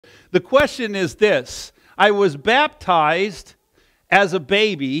The question is this: I was baptized as a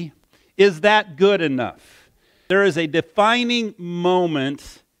baby. Is that good enough? There is a defining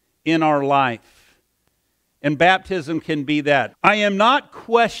moment in our life, and baptism can be that. I am not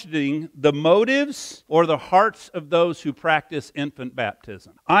questioning the motives or the hearts of those who practice infant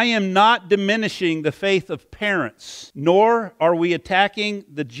baptism. I am not diminishing the faith of parents, nor are we attacking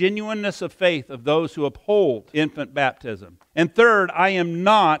the genuineness of faith of those who uphold infant baptism. And third, I am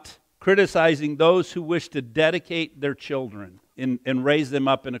not criticizing those who wish to dedicate their children and raise them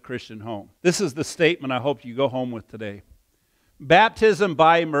up in a Christian home. This is the statement I hope you go home with today. Baptism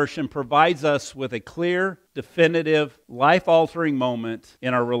by immersion provides us with a clear, definitive, life-altering moment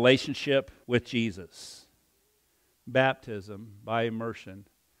in our relationship with Jesus. Baptism by immersion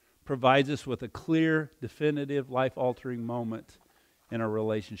provides us with a clear, definitive, life-altering moment in our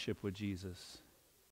relationship with Jesus.